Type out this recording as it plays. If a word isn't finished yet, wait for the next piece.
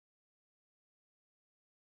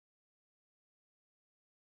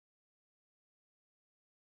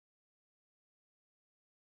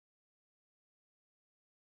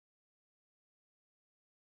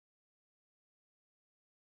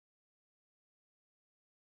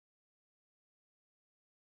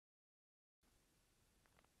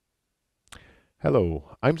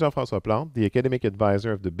Hello, I'm Jean-François Plante, the Academic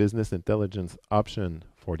Advisor of the Business Intelligence option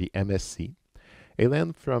for the MSc.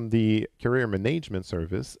 Hélène from the Career Management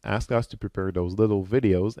Service asked us to prepare those little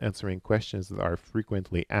videos answering questions that are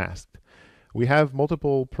frequently asked. We have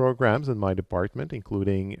multiple programs in my department,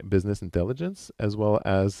 including Business Intelligence, as well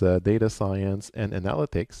as Data Science and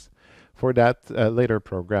Analytics. For that later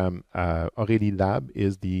program, Aurélie Lab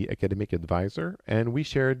is the academic advisor, and we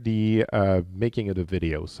shared the making of the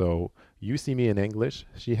video. So you see me in English.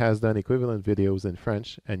 She has done equivalent videos in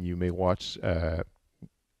French, and you may watch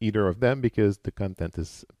either of them because the content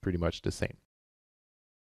is pretty much the same.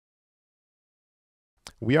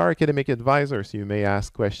 We are academic advisors, so you may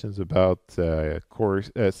ask questions about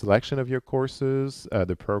course selection of your courses,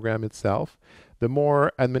 the program itself. The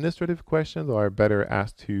more administrative questions are better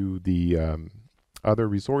asked to the other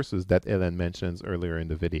resources that Hélène mentions earlier in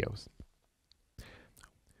the videos.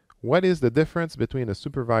 What is the difference between a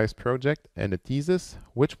supervised project and a thesis?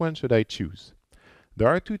 Which one should I choose? There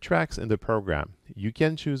are two tracks in the program. You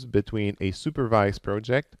can choose between a supervised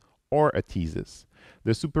project or a thesis.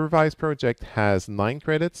 The supervised project has 9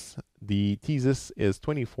 credits. The thesis is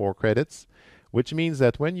 24 credits, which means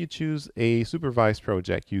that when you choose a supervised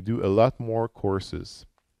project, you do a lot more courses.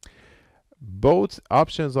 Both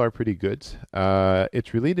options are pretty good.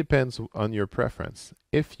 It really depends on your preference.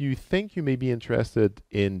 If you think you may be interested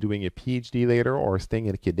in doing a PhD later or staying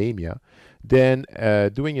in academia, then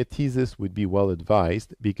doing a thesis would be well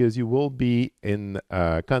advised because you will be in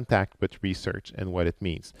contact with research and what it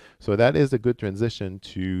means. So that is a good transition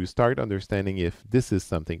to start understanding if this is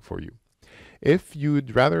something for you. If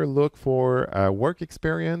you'd rather look for work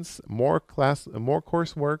experience, more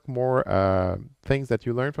coursework, more things that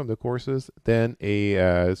you learn from the courses, then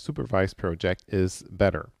a supervised project is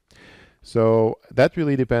better. So that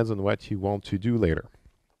really depends on what you want to do later.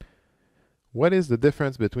 What is the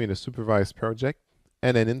difference between a supervised project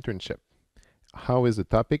and an internship? How is the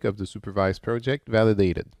topic of the supervised project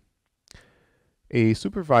validated? A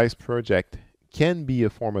supervised project can be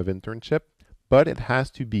a form of internship, but it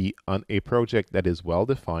has to be on a project that is well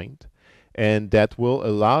defined and that will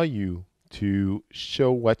allow you to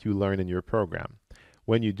show what you learn in your program.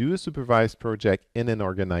 When you do a supervised project in an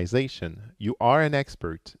organization, you are an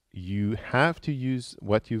expert. You have to use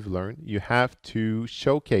what you've learned. You have to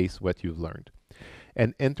showcase what you've learned.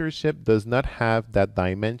 An internship does not have that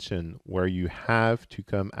dimension where you have to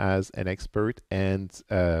come as an expert and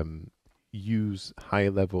use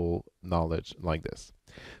high-level knowledge like this.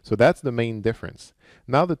 So that's the main difference.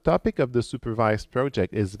 Now the topic of the supervised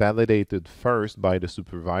project is validated first by the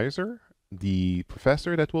supervisor, the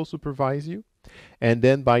professor that will supervise you, and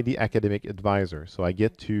then by the academic advisor. So I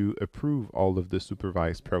get to approve all of the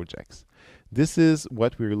supervised projects. This is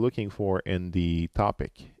what we're looking for in the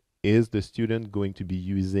topic. Is the student going to be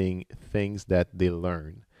using things that they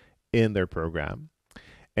learn in their program?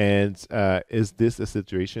 And is this a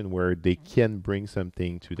situation where they can bring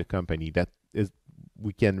something to the company that is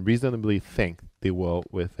we can reasonably think they will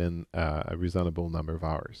within a reasonable number of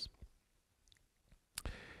hours?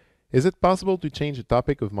 Is it possible to change the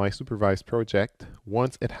topic of my supervised project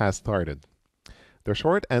once it has started? The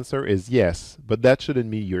short answer is yes, but that shouldn't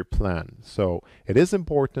be your plan. So it is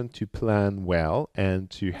important to plan well and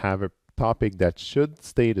to have a topic that should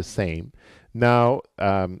stay the same. Now,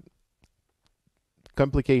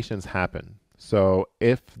 complications happen. So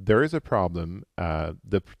if there is a problem,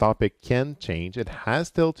 the topic can change. It has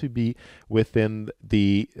still to be within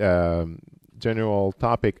the general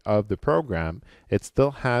topic of the program. It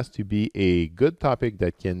still has to be a good topic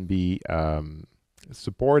that can be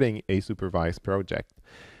supporting a supervised project.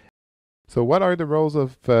 So what are the roles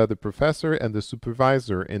of the professor and the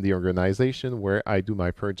supervisor in the organization where I do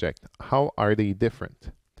my project? How are they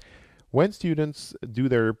different? When students do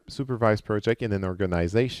their supervised project in an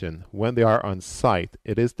organization, when they are on site,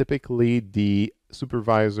 it is typically the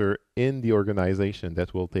supervisor in the organization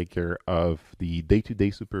that will take care of the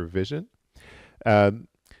day-to-day supervision.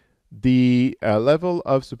 The level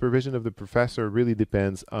of supervision of the professor really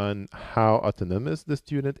depends on how autonomous the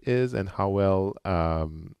student is and how well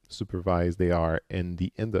supervised they are in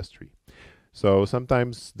the industry. So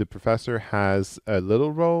sometimes the professor has a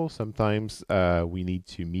little role, sometimes we need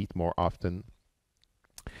to meet more often.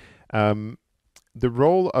 The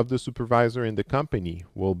role of the supervisor in the company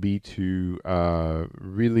will be to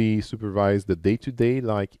really supervise the day-to-day,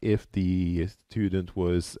 like if the student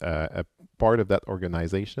was a part of that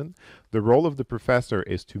organization. The role of the professor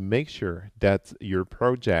is to make sure that your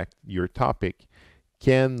project, your topic,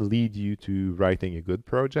 can lead you to writing a good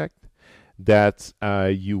project. that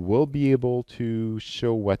you will be able to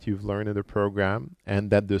show what you've learned in the program, and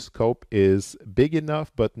that the scope is big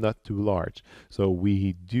enough but not too large. So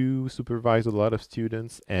we do supervise a lot of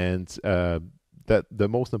students, and that the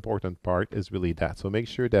most important part is really that. So make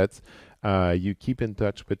sure that you keep in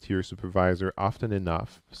touch with your supervisor often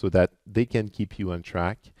enough so that they can keep you on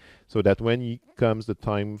track, so that when comes the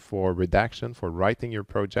time for redaction, for writing your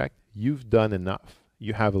project, you've done enough.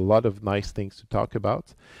 You have a lot of nice things to talk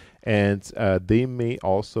about, and they may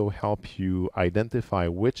also help you identify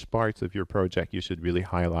which parts of your project you should really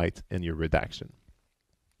highlight in your redaction.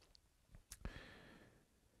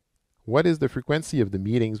 What is the frequency of the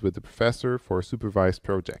meetings with the professor for a supervised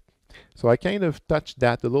project? So I kind of touched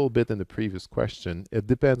that a little bit in the previous question. It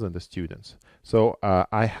depends on the students. So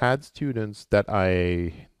I had students that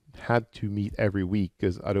I had to meet every week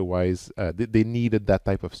because otherwise they needed that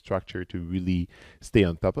type of structure to really stay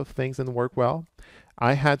on top of things and work well.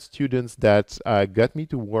 I had students that got me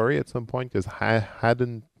to worry at some point because I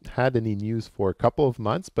hadn't had any news for a couple of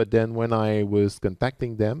months, but then when I was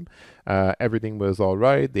contacting them, everything was all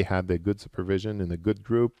right. They had a good supervision in a good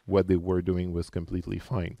group. What they were doing was completely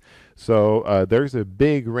fine. So there's a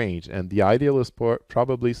big range, and the ideal is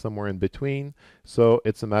probably somewhere in between. So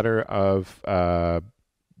it's a matter of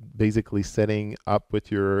basically setting up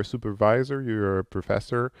with your supervisor, your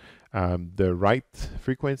professor, the right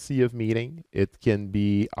frequency of meeting. It can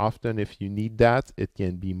be often if you need that. It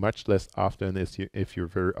can be much less often if you're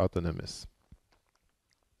very autonomous.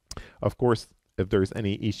 Of course, if there's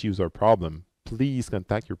any issues or problem, please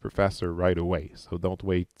contact your professor right away. So don't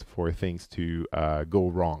wait for things to go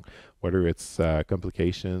wrong, whether it's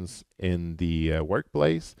complications in the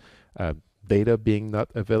workplace, data being not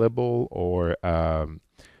available, or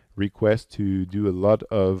request to do a lot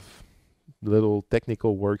of little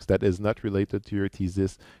technical works that is not related to your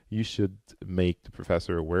thesis. You should make the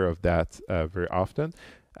professor aware of that very often.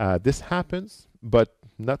 This happens, but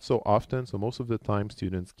not so often. So most of the time,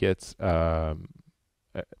 students get a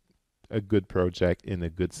good project in a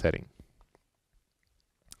good setting.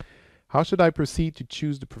 How should I proceed to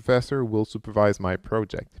choose the professor who will supervise my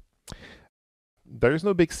project? There's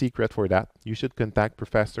no big secret for that. You should contact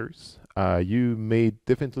professors. You may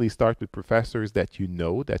definitely start with professors that you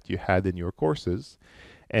know, that you had in your courses.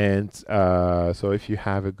 And so if you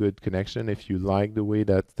have a good connection, if you like the way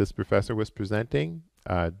that this professor was presenting,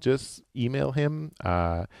 just email him.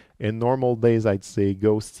 In normal days, I'd say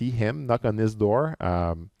go see him, knock on his door.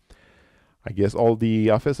 I guess all the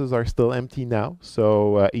offices are still empty now,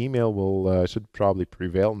 so email should probably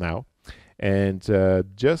prevail now. And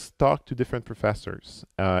just talk to different professors.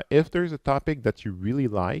 If there's a topic that you really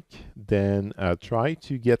like, then try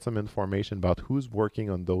to get some information about who's working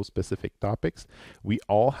on those specific topics. We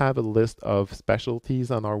all have a list of specialties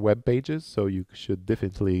on our web pages, so you should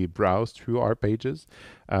definitely browse through our pages.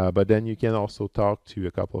 But then you can also talk to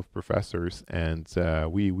a couple of professors, and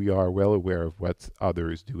we are well aware of what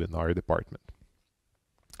others do in our department.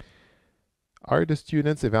 Are the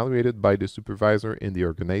students evaluated by the supervisor in the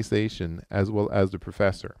organization as well as the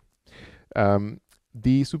professor?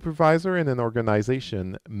 The supervisor in an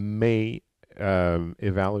organization may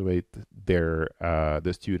evaluate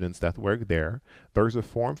the students that work there. There's a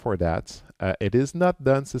form for that. It is not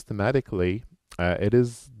done systematically. It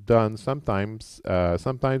is done sometimes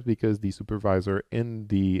because the supervisor in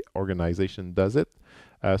the organization does it.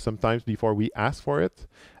 Sometimes before we ask for it.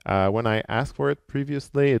 When I asked for it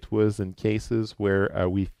previously, it was in cases where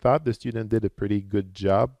we thought the student did a pretty good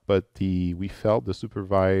job, but we felt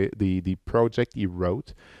the project he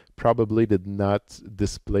wrote probably did not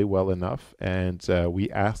display well enough, and we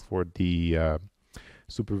asked for the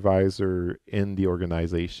supervisor in the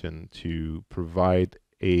organization to provide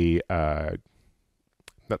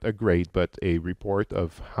not a grade, but a report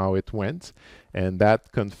of how it went. And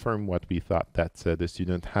that confirmed what we thought, that the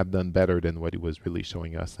student had done better than what he was really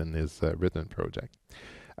showing us in his written project.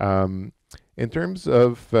 In terms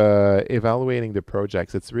of evaluating the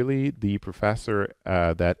projects, it's really the professor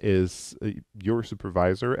that is your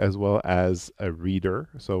supervisor, as well as a reader.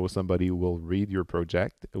 So somebody who will read your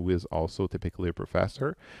project, who is also typically a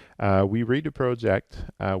professor. We read the project,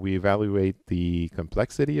 we evaluate the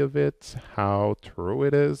complexity of it, how thorough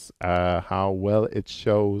it is, how well it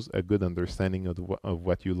shows a good understanding of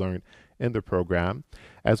what you learned in the program,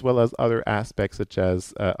 as well as other aspects such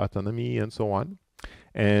as autonomy and so on.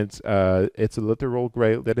 And it's a literal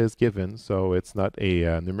grade that is given, so it's not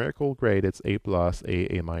a numerical grade. It's A+,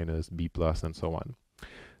 A minus, B+, and so on.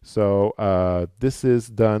 So this is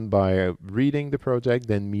done by reading the project,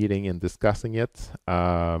 then meeting and discussing it.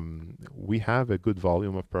 We have a good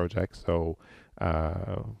volume of projects, so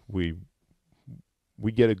we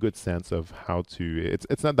we get a good sense of how to.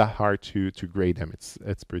 It's not that hard to grade them.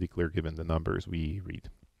 It's pretty clear given the numbers we read.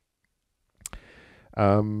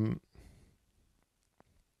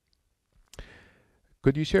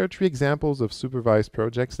 Could you share 3 examples of supervised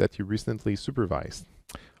projects that you recently supervised?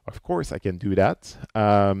 Of course, I can do that.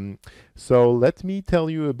 So let me tell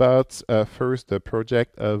you about first the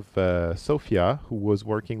project of Sophia, who was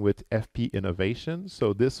working with FP Innovation.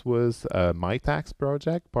 So this was my tax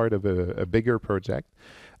project, part of a bigger project.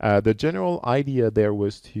 The general idea there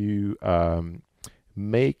was to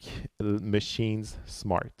make machines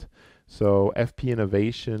smart. So FP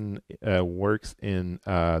Innovation works in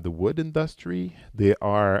the wood industry. They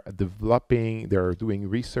are doing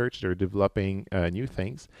research, they're developing new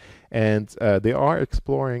things, and they are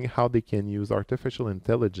exploring how they can use artificial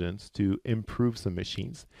intelligence to improve some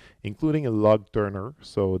machines, including a log turner.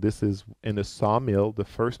 So this is in a sawmill, the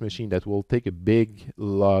first machine that will take a big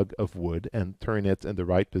log of wood and turn it in the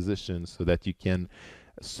right position so that you can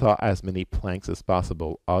saw as many planks as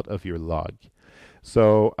possible out of your log.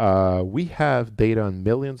 So we have data on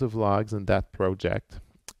millions of logs in that project,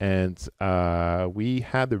 and we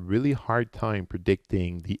had a really hard time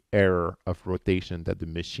predicting the error of rotation that the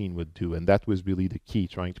machine would do, and that was really the key,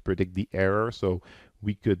 trying to predict the error so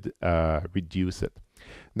we could reduce it.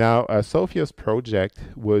 Now, Sophia's project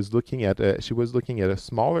was looking at a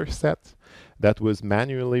smaller set that was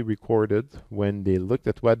manually recorded when they looked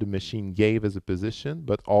at what the machine gave as a position,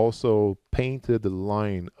 but also painted a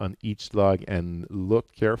line on each log and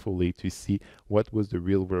looked carefully to see what was the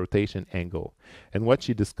real rotation angle. And what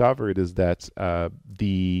she discovered is that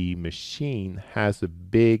the machine has a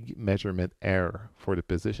big measurement error for the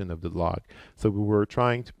position of the log. So we were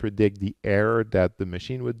trying to predict the error that the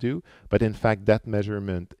machine would do, but in fact that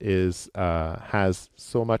measurement has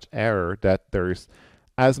so much error that there's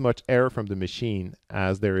as much error from the machine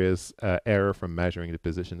as there is error from measuring the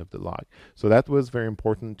position of the log. So that was very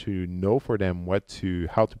important to know for them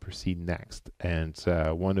how to proceed next. And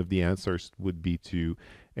one of the answers would be to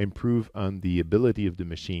improve on the ability of the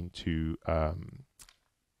machine to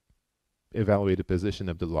evaluate the position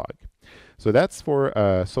of the log. So that's for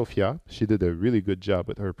Sophia. She did a really good job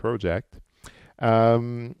with her project.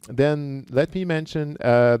 Then let me mention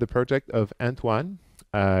the project of Antoine,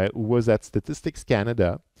 who was at Statistics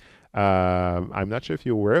Canada. I'm not sure if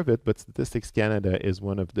you're aware of it, but Statistics Canada is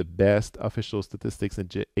one of the best official statistics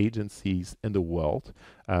agencies in the world.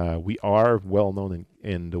 We are well known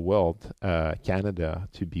in the world, Canada,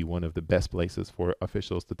 to be one of the best places for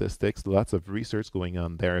official statistics. Lots of research going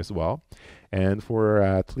on there as well. And for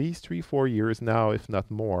at least 3-4 years now, if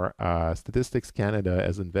not more, Statistics Canada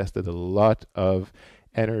has invested a lot of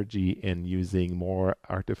energy in using more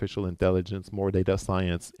artificial intelligence, more data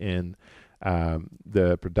science in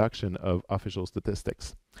the production of official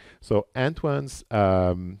statistics. So Antoine's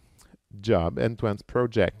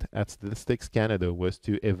project at Statistics Canada was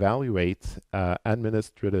to evaluate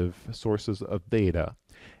administrative sources of data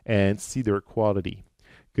and see their quality.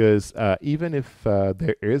 Because even if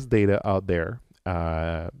there is data out there,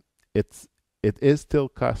 it is still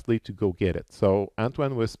costly to go get it. So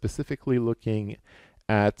Antoine was specifically looking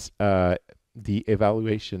at the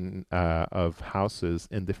evaluation of houses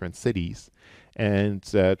in different cities and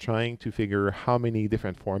trying to figure how many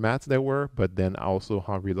different formats there were, but then also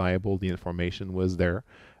how reliable the information was there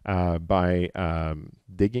by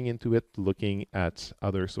digging into it, looking at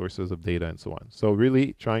other sources of data and so on. So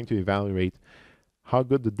really trying to evaluate how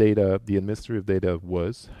good the data, the administrative data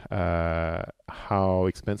was, how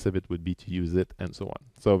expensive it would be to use it, and so on.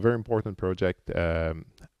 So a very important project at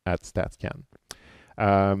StatsCan.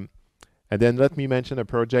 And then let me mention a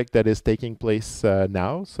project that is taking place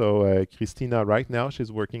now. So Christina, right now, she's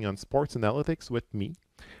working on sports analytics with me.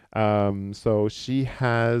 So she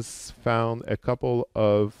has found a couple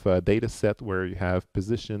of data set where you have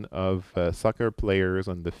position of soccer players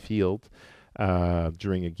on the field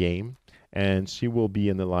during a game. And she will be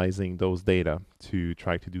analyzing those data to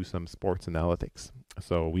try to do some sports analytics.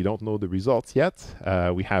 So we don't know the results yet.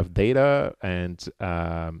 We have data, and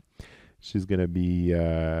she's going to be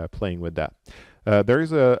playing with that.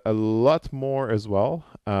 There's a lot more as well.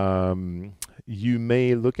 You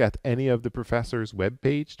may look at any of the professor's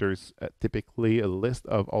webpage. There's typically a list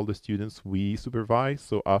of all the students we supervise.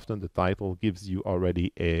 So often the title gives you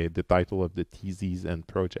already the title of the theses and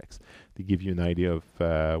projects to give you an idea of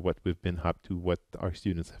what we've been up to, what our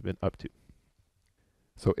students have been up to.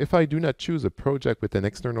 So if I do not choose a project with an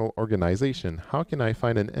external organization, how can I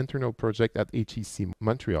find an internal project at HEC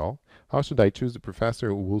Montreal? How should I choose the professor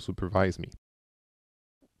who will supervise me?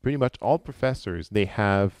 pretty much all professors, they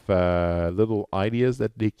have little ideas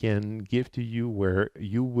that they can give to you where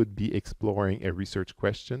you would be exploring a research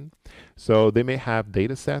question. So they may have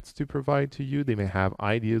data sets to provide to you. They may have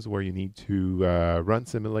ideas where you need to run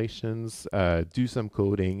simulations, do some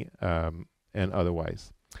coding, and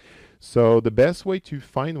otherwise. So the best way to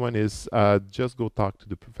find one is just go talk to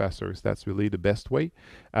the professors. That's really the best way.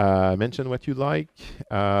 Mention what you like.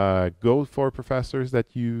 Go for professors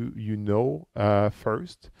that you know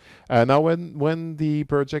first. Now, when the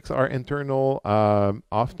projects are internal,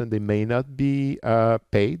 often they may not be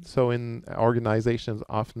paid. So in organizations,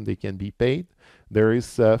 often they can be paid. There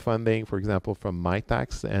is funding, for example, from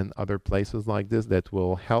MyTax and other places like this that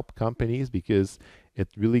will help companies because it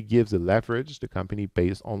really gives a leverage. The company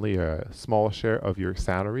pays only a small share of your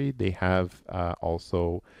salary. They have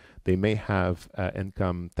they may have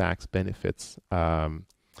income tax benefits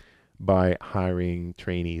by hiring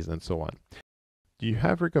trainees and so on. Do you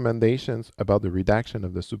have recommendations about the redaction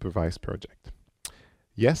of the supervised project?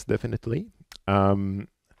 Yes, definitely.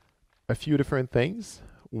 A few different things.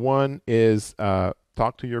 One is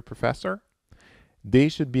talk to your professor. They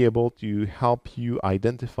should be able to help you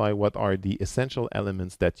identify what are the essential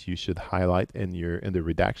elements that you should highlight in the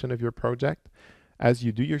redaction of your project. As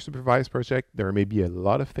you do your supervised project, there may be a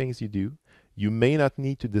lot of things you do. You may not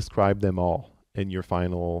need to describe them all in your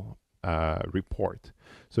final report.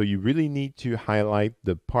 So you really need to highlight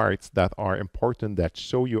the parts that are important, that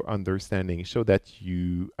show your understanding, show that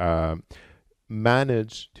you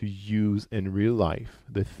manage to use in real life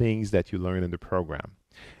the things that you learn in the program.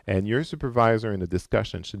 And your supervisor in the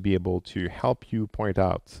discussion should be able to help you point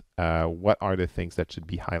out what are the things that should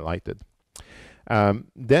be highlighted.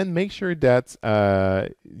 Then make sure that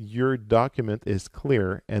your document is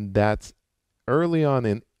clear and that early on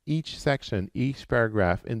in each section, each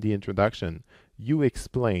paragraph in the introduction, you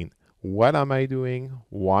explain what am I doing,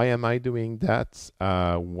 why am I doing that,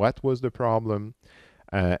 what was the problem,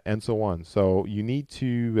 and so on. So you need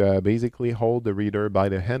to basically hold the reader by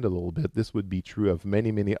the hand a little bit. This would be true of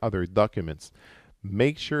many, many other documents.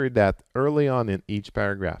 Make sure that early on in each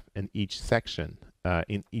paragraph, in each section,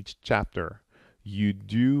 in each chapter, you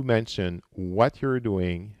do mention what you're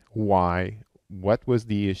doing, why, what was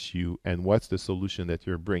the issue, and what's the solution that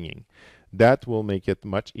you're bringing. That will make it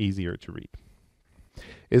much easier to read.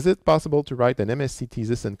 Is it possible to write an MSc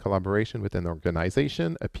thesis in collaboration with an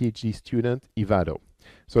organization, a PhD student, Evado?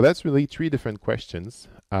 So that's really three different questions.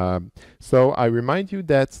 So I remind you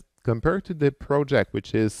that compared to the project,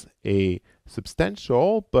 which is a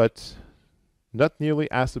substantial but not nearly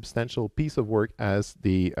as substantial piece of work as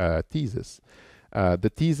the thesis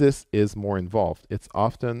is more involved. It's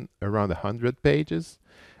often around 100 pages.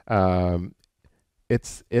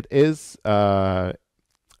 It is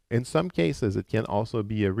in some cases, it can also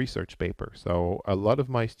be a research paper. So a lot of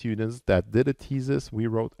my students that did a thesis, we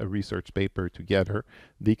wrote a research paper together.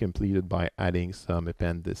 They completed by adding some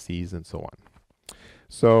appendices and so on.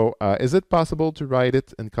 So is it possible to write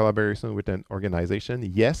it in collaboration with an organization?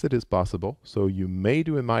 Yes, it is possible. So you may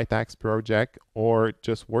do a MyTax project or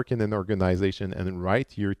just work in an organization and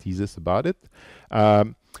write your thesis about it.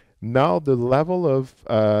 Now, the level of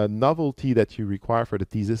novelty that you require for the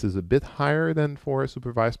thesis is a bit higher than for a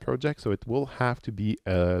supervised project, so it will have to be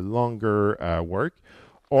a longer work,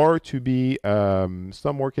 or to be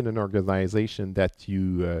some work in an organization that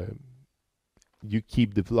you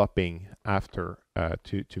keep developing after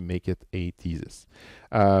to make it a thesis.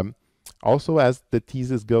 Also, as the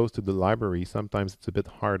thesis goes to the library, sometimes it's a bit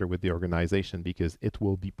harder with the organization because it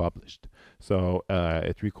will be published. So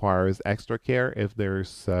it requires extra care if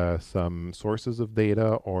there's some sources of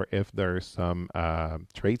data or if there's some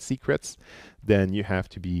trade secrets, then you have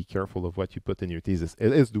to be careful of what you put in your thesis.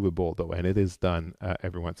 It is doable though, and it is done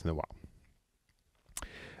every once in a while.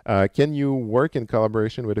 Can you work in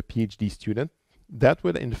collaboration with a PhD student? That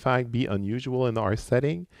would in fact be unusual in our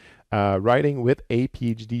setting. Writing with a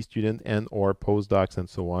PhD student and or postdocs and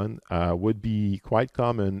so on would be quite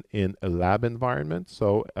common in a lab environment.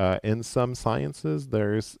 So in some sciences,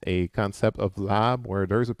 there's a concept of lab where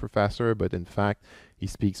there's a professor, but in fact, he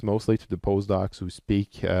speaks mostly to the postdocs who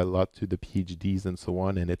speak a lot to the PhDs and so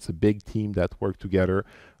on. And it's a big team that work together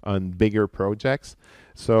on bigger projects.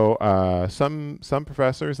 So some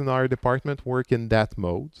professors in our department work in that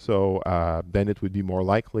mode. So then it would be more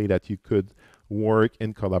likely that you could work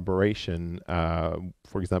in collaboration,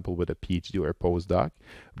 for example, with a PhD or a postdoc,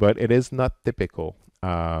 but it is not typical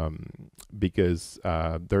because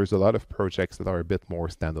there's a lot of projects that are a bit more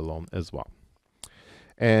standalone as well.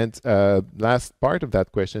 And last part of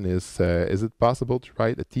that question is it possible to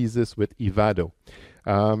write a thesis with Evado?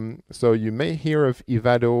 So you may hear of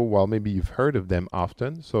IVADO, well, maybe you've heard of them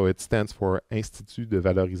often. So it stands for Institut de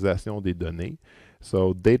Valorisation des Données.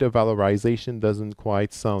 So data valorization doesn't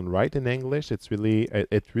quite sound right in English. It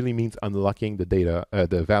really means unlocking the data,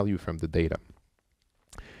 the value from the data.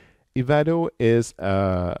 IVADO is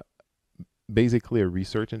basically a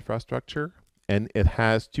research infrastructure, and it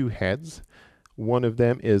has two heads. One of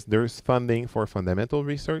them is there's funding for fundamental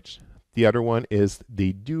research. The other one is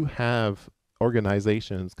they do have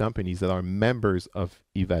organizations, companies that are members of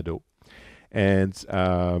IVADO. And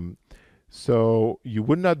so you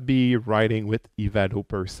would not be writing with IVADO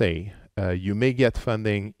per se. You may get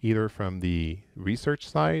funding either from the research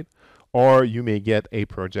side, or you may get a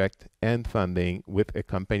project and funding with a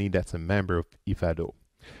company that's a member of IVADO.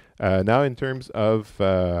 Now, in terms of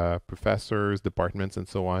professors, departments, and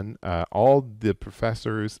so on, all the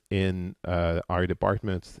professors in our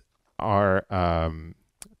departments are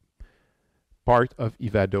part of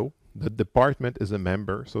IVADO. The department is a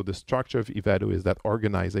member, so the structure of IVADO is that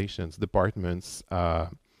organizations, departments,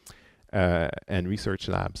 and research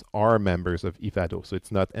labs are members of IVADO. So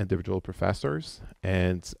it's not individual professors.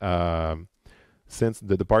 And since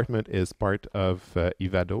the department is part of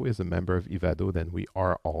IVADO, is a member of IVADO, then we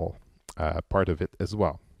are all part of it as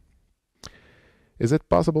well. Is it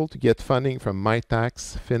possible to get funding from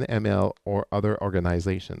MyTax, FinML, or other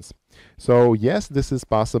organizations? So yes, this is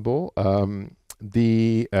possible.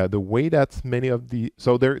 The way that many of the,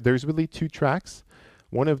 so there's really two tracks.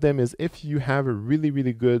 One of them is if you have a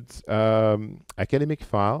really good academic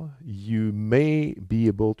file, you may be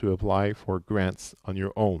able to apply for grants on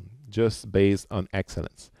your own, just based on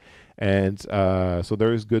excellence. And so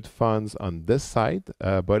there is good funds on this side,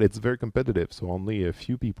 but it's very competitive, so only a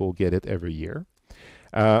few people get it every year.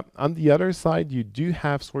 On the other side, you do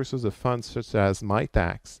have sources of funds such as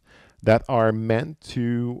MyTax that are meant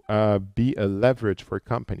to be a leverage for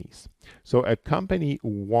companies. So a company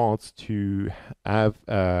wants to have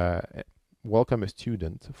welcome a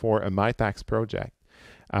student for a MyTax project.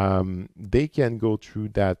 They can go through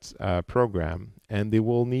that program, and they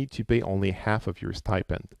will need to pay only half of your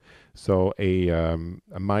stipend. So a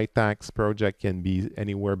MyTax project can be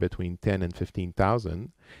anywhere between 10 and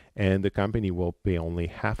 15,000, and the company will pay only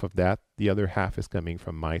half of that. The other half is coming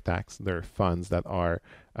from MyTax. There are funds that are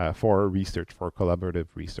for research, for collaborative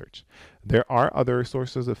research. There are other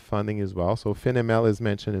sources of funding as well. So FinML is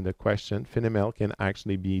mentioned in the question. FinML can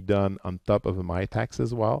actually be done on top of a MyTax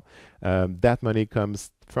as well. That money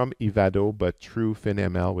comes from IVADO, but through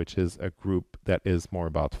FinML, which is a group that is more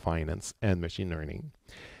about finance and machine learning.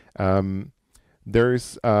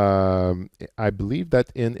 There's, I believe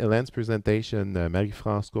that in Hélène's presentation,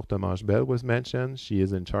 Marie-France Courtemanche-Bell was mentioned. She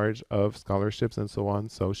is in charge of scholarships and so on,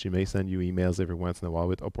 so she may send you emails every once in a while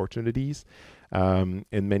with opportunities. In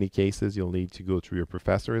many cases, you'll need to go through your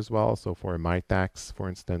professor as well. So for MyTax, for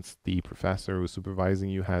instance, the professor who's supervising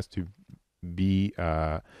you has to be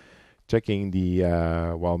checking the,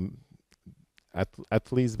 well,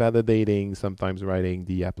 at least validating, sometimes writing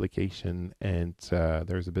the application, and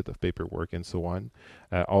there's a bit of paperwork and so on.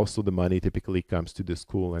 Also, the money typically comes to the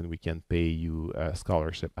school, and we can pay you a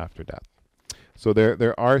scholarship after that. So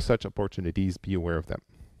there are such opportunities. Be aware of them.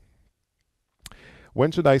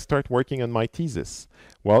 When should I start working on my thesis?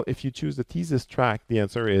 Well, if you choose the thesis track, the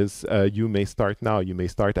answer is you may start now. You may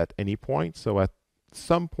start at any point. So at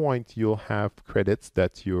some point, you'll have credits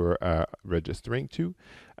that you're registering to,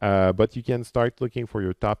 but you can start looking for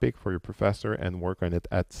your topic, for your professor, and work on it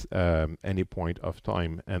at any point of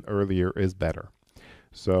time, and earlier is better.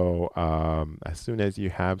 So as soon as you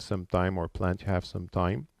have some time or plan to have some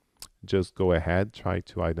time, just go ahead, try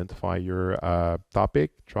to identify your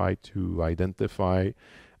topic, try to identify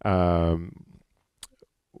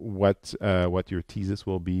what your thesis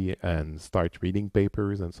will be, and start reading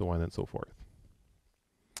papers and so on and so forth.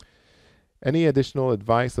 Any additional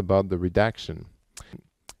advice about the redaction?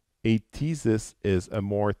 A thesis is a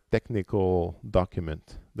more technical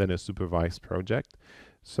document than a supervised project.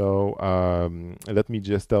 So let me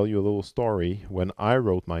just tell you a little story. When I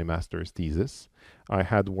wrote my master's thesis, I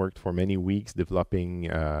had worked for many weeks developing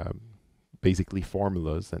basically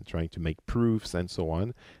formulas and trying to make proofs and so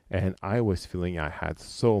on. And I was feeling I had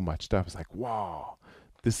so much stuff. I was like, wow,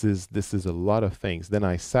 this is a lot of things. Then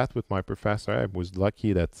I sat with my professor. I was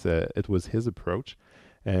lucky that it was his approach.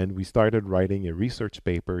 And we started writing a research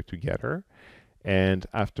paper together. And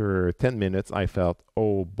after 10 minutes, I felt,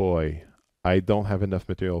 oh boy, I don't have enough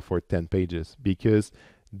material for 10 pages, because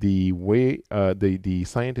the way the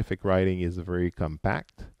scientific writing is very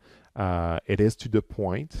compact. It is to the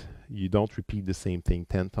point. You don't repeat the same thing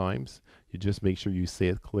 10 times. You just make sure you say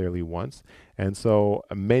it clearly once. And so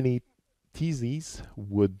many theses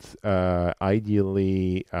would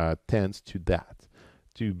ideally tend to that,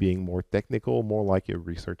 to being more technical, more like a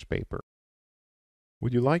research paper.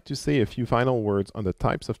 Would you like to say a few final words on the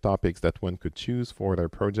types of topics that one could choose for their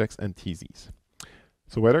projects and theses?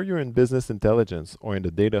 So whether you're in business intelligence or in the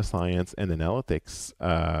data science and analytics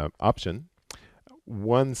option,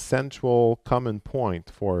 one central common point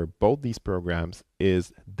for both these programs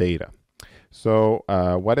is data. So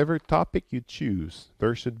whatever topic you choose,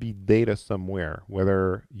 there should be data somewhere,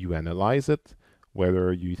 whether you analyze it,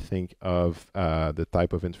 whether you think of the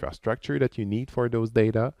type of infrastructure that you need for those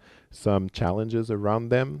data, some challenges around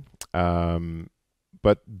them,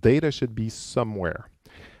 but data should be somewhere.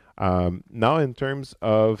 Now, in terms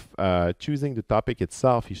of choosing the topic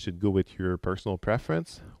itself, you should go with your personal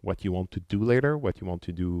preference, what you want to do later, what you want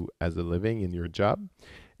to do as a living in your job,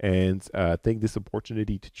 and take this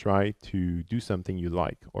opportunity to try to do something you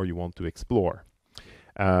like or you want to explore.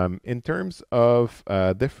 In terms of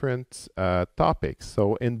different topics,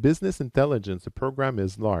 so in business intelligence, the program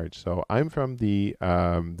is large. So I'm from the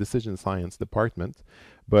decision science department,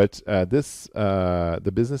 but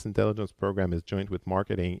the business intelligence program is joint with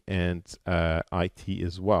marketing and IT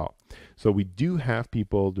as well. So we do have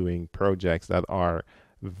people doing projects that are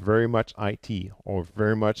very much IT or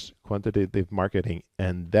very much quantitative marketing,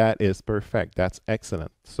 and that is perfect. That's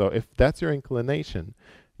excellent. So if that's your inclination,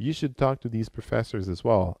 you should talk to these professors as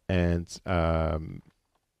well and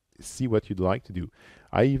see what you'd like to do.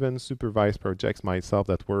 I even supervised projects myself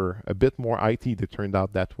that were a bit more IT that turned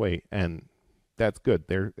out that way, and that's good.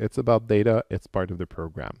 It's about data. It's part of the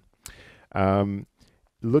program.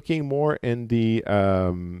 Looking more in the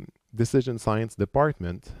decision science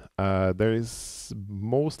department, there is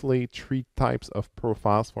mostly 3 types of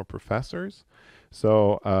profiles for professors.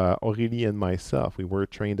 So Aurélie and myself, we were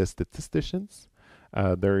trained as statisticians.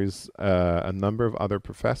 There's a number of other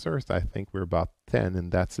professors. I think we're about 10 in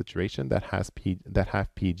that situation that have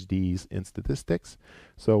PhDs in statistics.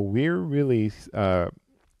 So we're really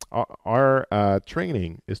our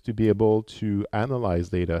training is to be able to analyze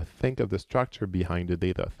data, think of the structure behind the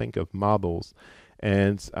data, think of models,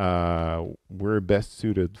 and we're best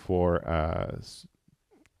suited for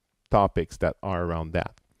topics that are around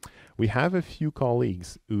that. We have a few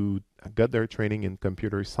colleagues who got their training in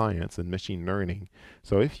computer science and machine learning.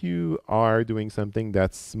 So if you are doing something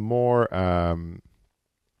that's more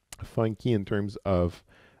funky in terms of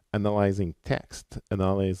analyzing text,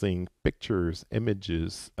 analyzing pictures,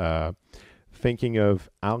 images, thinking of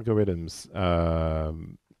algorithms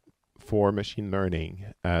for machine learning,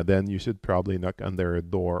 then you should probably knock on their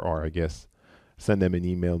door, or I guess send them an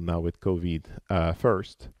email now with COVID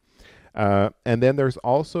first. And then there's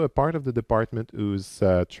also a part of the department who's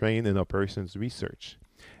trained in operations research.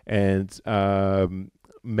 And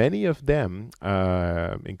many of them,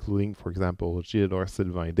 including, for example, Gilles or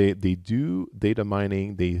Sylvain, they do data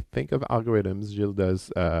mining, they think of algorithms. Gilles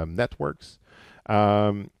does networks.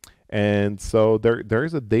 And so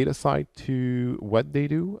there's a data side to what they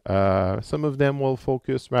do. Some of them will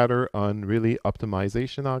focus rather on really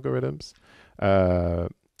optimization algorithms.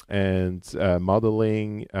 And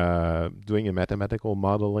modeling, doing a mathematical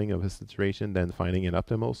modeling of a situation, then finding an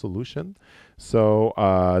optimal solution. So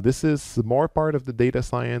this is more part of the data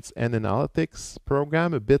science and analytics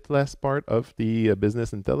program, a bit less part of the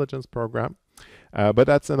business intelligence program. But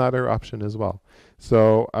that's another option as well.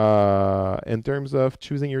 So in terms of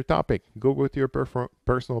choosing your topic, go with your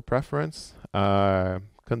personal preference.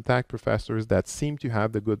 Contact professors that seem to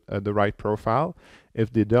have the right profile.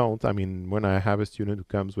 If they don't, I mean, when I have a student who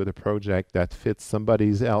comes with a project that fits somebody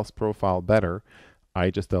else's profile better, I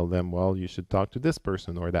just tell them, well, you should talk to this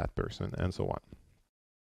person or that person, and so on.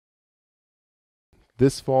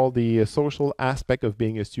 This fall, the social aspect of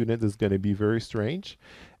being a student is going to be very strange.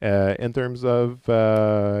 In terms of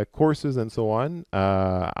courses and so on,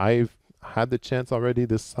 I've had the chance already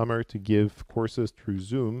this summer to give courses through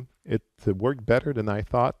Zoom. It worked better than I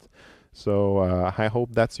thought. So I hope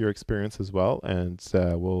that's your experience as well. And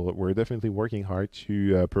we're definitely working hard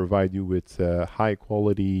to provide you with high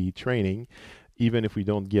quality training, even if we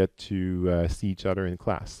don't get to see each other in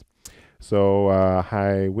class. So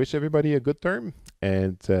I wish everybody a good term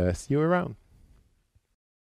and see you around.